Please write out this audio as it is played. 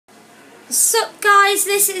Sup guys,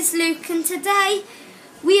 this is Luke and today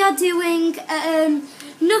we are doing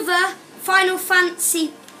another Final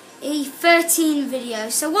Fantasy 13 video.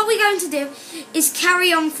 So what we're going to do is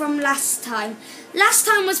carry on from last time. Last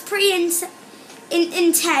time was pretty intense.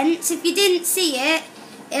 If you didn't see it,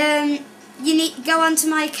 you need to go onto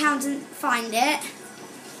my account and find it.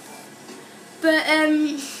 But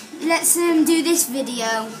let's do this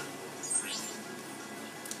video.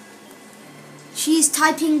 She's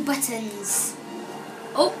typing buttons.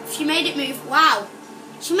 Oh, she made it move. Wow.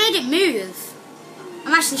 She made it move.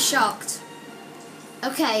 I'm actually shocked.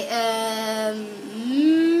 Okay,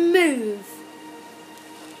 move.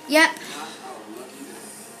 Yep.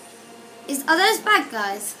 Are those bad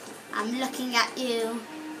guys? I'm looking at you.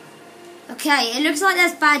 Okay, it looks like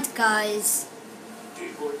there's bad guys.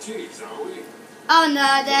 Oh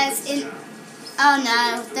no,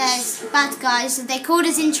 there's bad guys. They called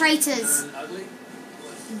us in traitors.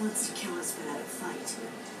 He wants to kill us without a fight.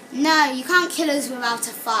 No, you can't kill us without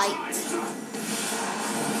a fight.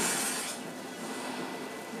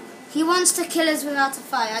 He wants to kill us without a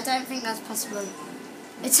fight. I don't think that's possible.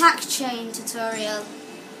 Attack chain tutorial.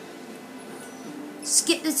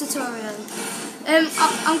 Skip the tutorial.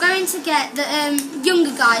 I'm going to get the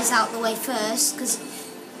younger guys out the way first, because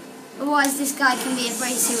otherwise this guy can be a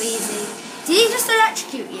bit too easy. Did he just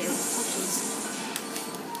electrocute you? Oh, jeez.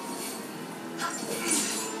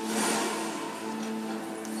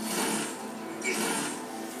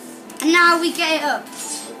 And now we get it up.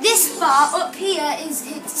 This bar up here is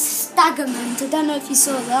its staggerment. I don't know if you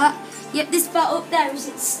saw that. Yep, this bar up there is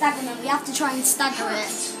its staggerment. We have to try and stagger it.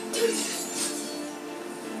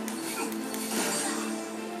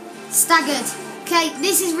 Staggered. Okay,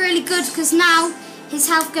 this is really good because now his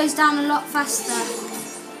health goes down a lot faster.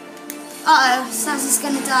 Uh-oh, Saz is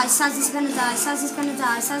gonna die, Saz is gonna die, Saz is gonna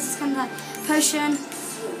die, Saz is gonna die. Potion.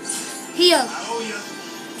 Heal.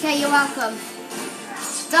 Okay, you're welcome.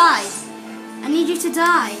 Die. I need you to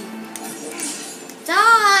die.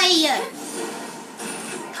 Die!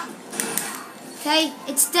 Okay,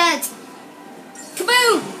 it's dead.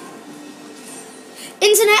 Kaboom!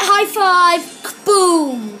 Internet high five!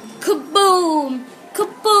 Kaboom! Kaboom!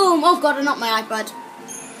 Kaboom! Oh god, I knocked my iPad.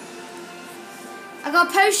 I got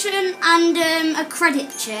a potion and a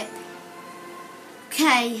credit chip.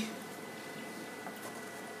 Okay.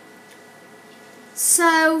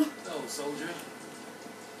 So. Oh, soldier.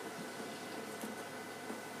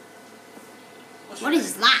 What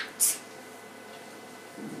is that?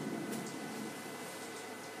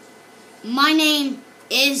 My name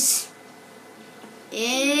is.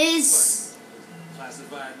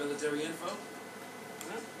 Classified military info?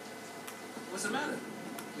 Huh? What's the matter?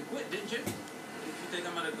 You quit, didn't you? You think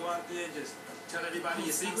I'm gonna go out there and just tell everybody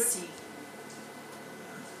your secrets?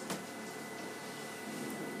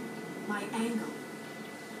 My angle.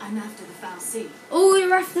 I'm after the Foul Sea. Oh,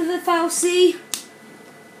 you're after the Foul Sea.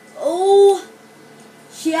 Oh,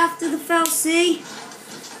 she after the Foul Sea.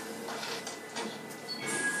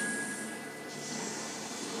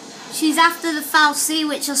 She's after the Foul Sea,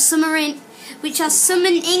 which are summoning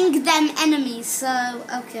them enemies. So,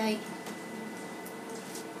 okay.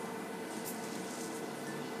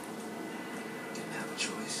 Didn't have a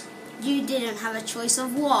choice. You didn't have a choice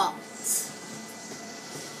of what?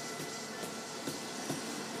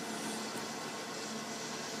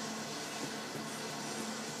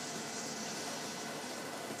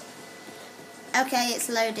 Okay, it's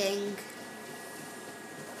loading.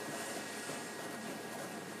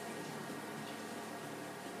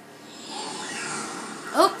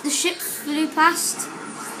 Oh, the ship flew past.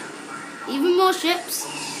 Even more ships.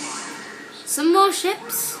 Some more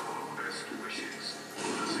ships.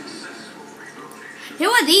 Who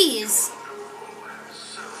are these?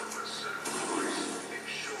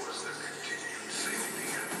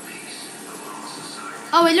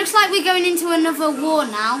 Oh, it looks like we're going into another war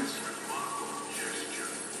now.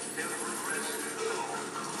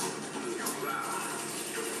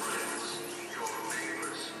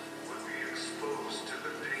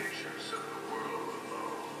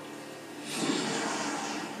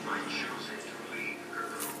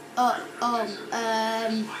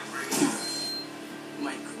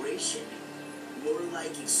 Migration? More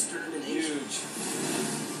like extermination. Huge.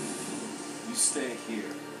 You stay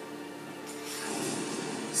here.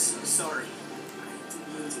 So sorry. I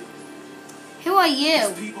didn't mean to. Who are you?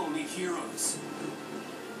 These people need heroes.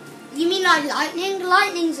 You mean like Lightning?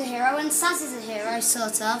 Lightning's a hero and Saz is a hero,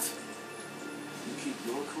 sort of. You keep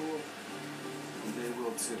your cool, and they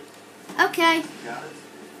will too. Okay. Got it?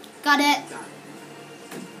 Got it. Got it.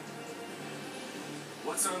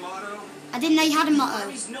 What's our motto? I didn't know you had a motto.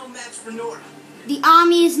 Army's no match for Nora. The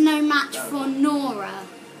army is no match for Nora.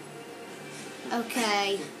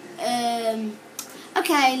 Okay.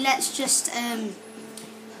 Okay, let's just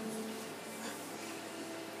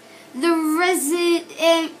the resident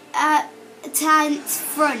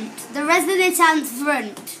front. The resident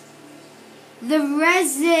front. The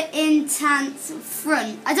resident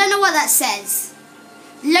front. I don't know what that says.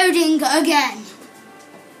 Loading again.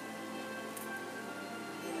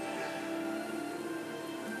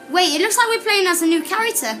 Wait, it looks like we're playing as a new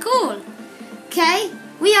character. Cool. Okay,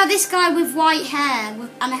 we are this guy with white hair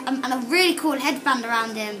and a really cool headband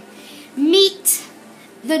around him. Meet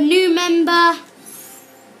the new member.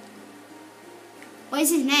 What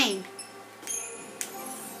is his name?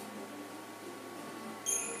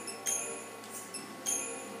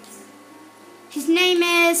 His name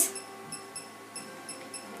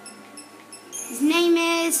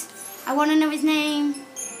is, I want to know his name.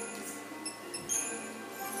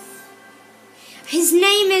 His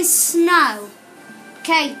name is Snow.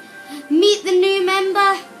 Okay, meet the new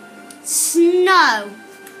member, Snow.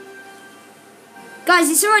 Guys,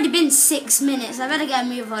 it's already been 6 minutes. I better get a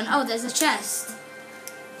move on. Oh, there's a chest.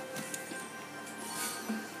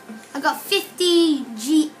 I got 50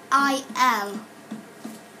 GIL.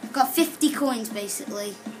 I've got 50 coins,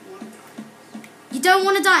 basically. You don't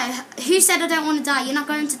want to die. Who said I don't want to die? You're not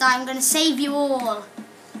going to die. I'm going to save you all.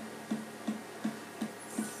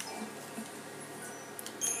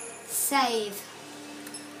 Save.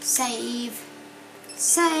 Save.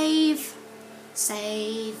 Save.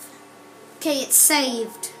 Save. Okay, it's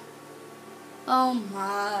saved. Oh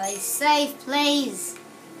my. Save, please.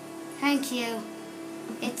 Thank you.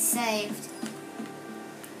 It's saved.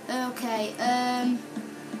 Okay,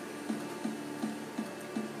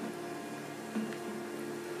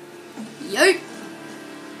 Yo!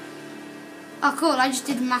 Oh cool, I just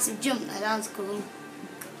did a massive jump there, that was cool.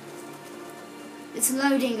 It's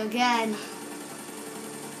loading again.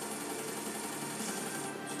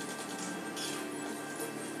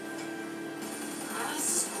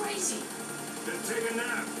 This is crazy. Then take a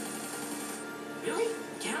nap. Really?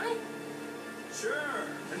 Can I? Sure.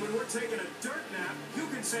 And when we're taking a dirt nap, you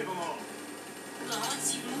can save them all.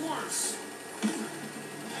 That's even worse.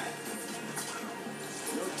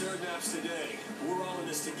 No dirt naps today. We're all in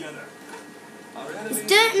this together.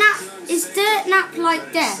 Is dirt nap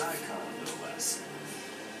like death?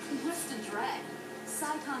 What's the dread?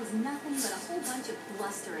 Psycon's nothing but a whole bunch of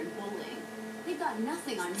bluster and bullying. They've got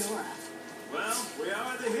nothing on Nora. Well, we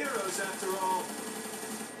are the heroes after all.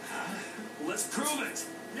 Let's prove it.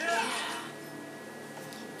 Yeah.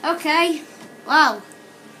 Okay. Wow.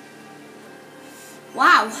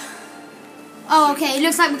 Wow. Oh, okay. It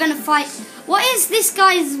looks like we're gonna fight. What is this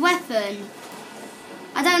guy's weapon?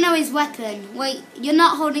 I don't know his weapon. Wait, you're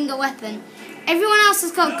not holding a weapon. Everyone else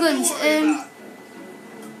has got guns.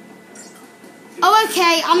 Oh,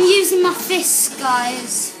 okay. I'm using my fists,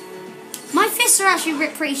 guys. My fists are actually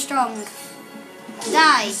pretty strong.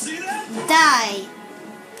 Die. Die.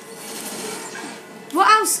 What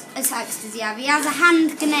else attacks does he have? He has a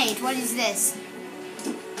hand grenade. What is this?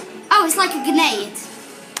 Oh, it's like a grenade.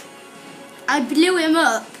 I blew him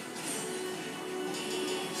up.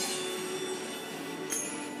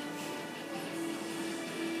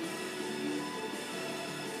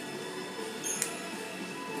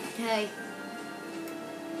 Okay.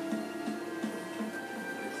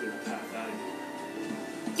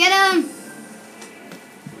 Get him!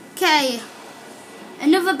 Okay.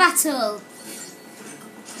 Another battle.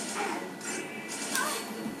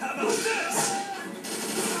 How about this?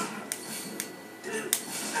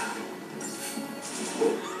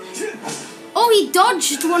 Oh, he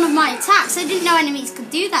dodged one of my attacks. I didn't know enemies could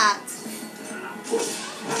do that.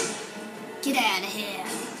 Get out of here.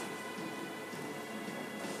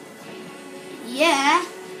 Yeah.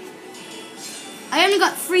 I only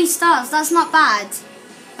got 3 stars. That's not bad.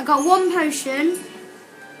 I got 1 potion.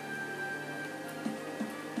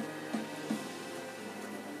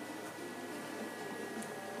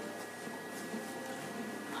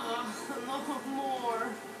 More.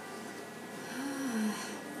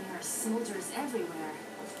 There are soldiers everywhere.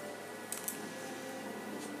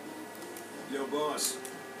 Yo, boss.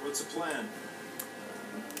 What's the plan?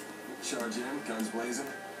 Charge in, guns blazing.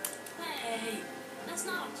 Hey, that's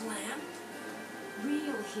not a plan.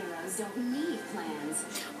 Real heroes don't need plans.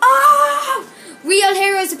 Oh! Real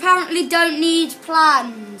heroes apparently don't need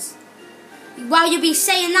plans. Well, you'll be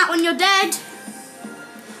saying that when you're dead.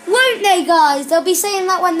 Won't they, guys? They'll be saying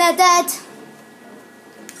that when they're dead.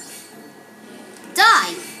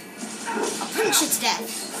 Die. I'll punch you to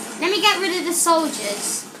death. Let me get rid of the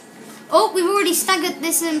soldiers. Oh, we've already staggered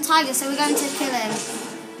this tiger, so we're going to kill him.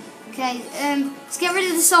 Okay, let's get rid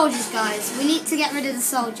of the soldiers, guys. We need to get rid of the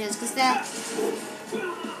soldiers because they're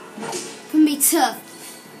can be tough.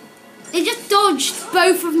 They just dodged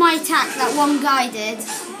both of my attacks. That one guy did.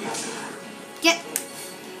 Get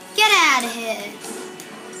out of here.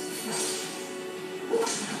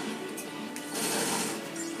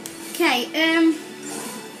 Okay.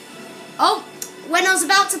 Oh, when I was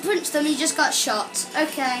about to punch them, he just got shot.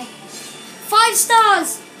 Okay. 5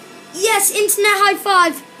 stars. Yes, internet high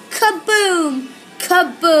five. Kaboom!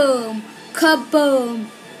 Kaboom! Kaboom!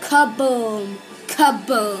 Kaboom!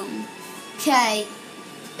 Kaboom! Okay.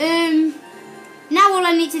 Now all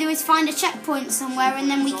I need to do is find a checkpoint somewhere and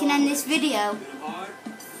then we can end this video.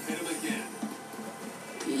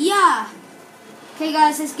 Yeah. Okay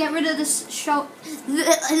guys, let's get rid of the shoulders.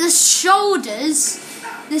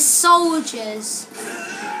 The soldiers.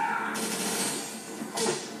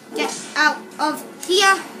 Get out of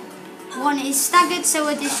here. One is staggered, so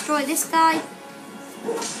we'll destroy this guy.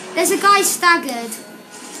 There's a guy staggered.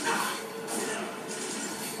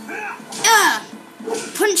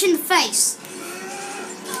 Punch in the face.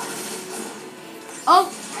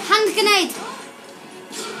 Oh, hand grenade.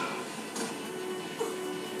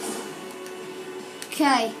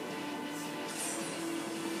 Okay.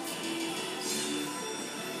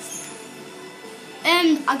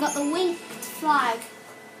 I got the winked flag.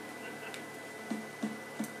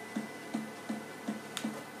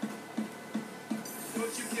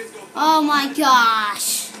 Oh my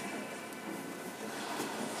gosh.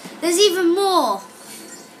 There's even more.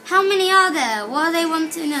 How many are there? What are they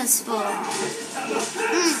wanting us for?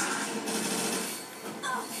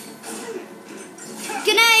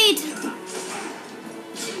 Grenade!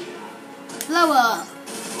 Blow up.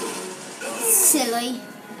 Silly.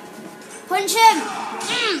 Punch him!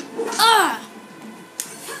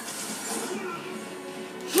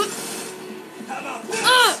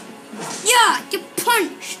 Yeah, get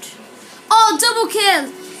punched. Oh, double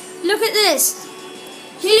kill. Look at this.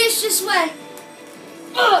 He just went,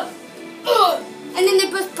 and then they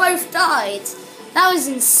both died. That was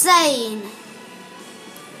insane.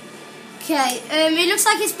 Okay, it looks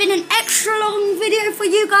like it's been an extra long video for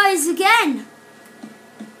you guys again.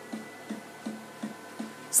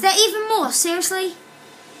 Is there even more? Seriously?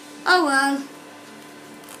 Oh well.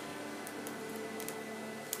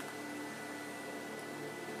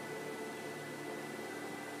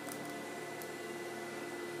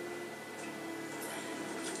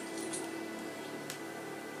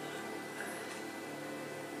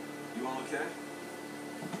 You all okay?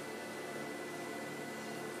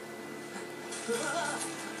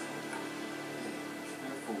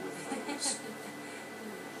 Careful with those.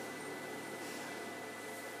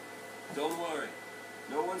 Don't worry.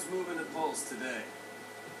 No one's moving the pulse today.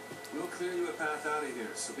 We'll clear you a path out of here,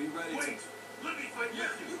 so be ready to... Let me fight with you.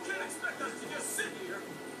 You can't expect us to just sit here.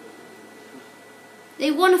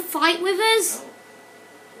 They want to fight with us?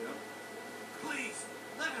 No. Please,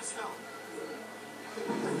 let us go.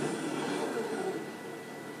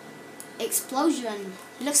 Explosion.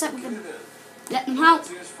 It looks like we can Get in. let them help.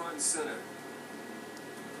 Volunteers front and center.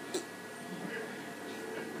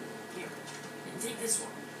 Here, and take this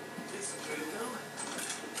one. This is good, no?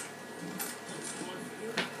 One for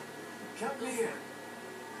you. Count me in.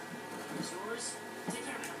 Here's yours. Take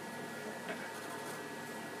care of it.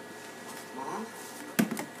 Mom?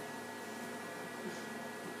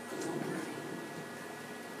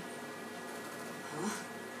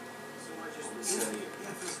 So I just What say?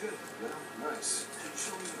 Yeah, feels good. Yeah, nice.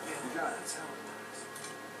 show me again. You got it. That's how it works.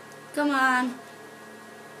 Come on.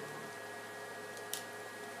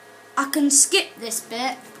 I can skip this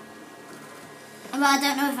bit. But I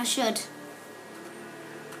don't know if I should.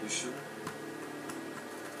 You sure?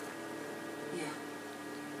 Yeah.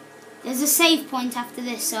 There's a save point after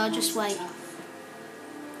this, so I'll just wait.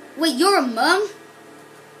 Wait, you're a mum?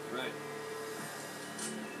 Right.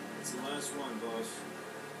 It's the last one, boss.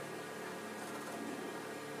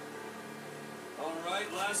 All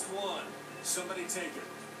right, last one. Somebody take it.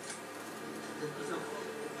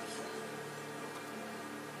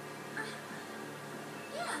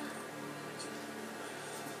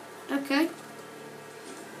 Okay.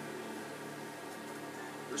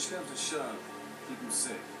 Push comes to shove. Keep him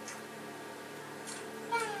safe.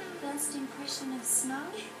 Best impression of snow?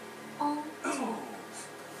 Oh.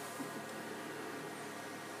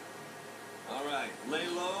 All right, lay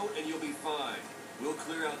low and you'll be fine. We'll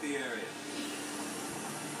clear out the area.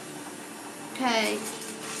 Okay.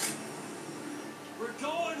 We're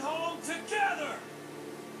going home together!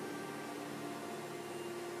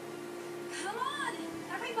 Come on,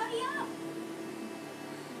 everybody up.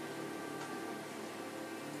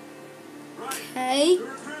 Right. Okay.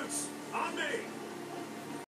 You're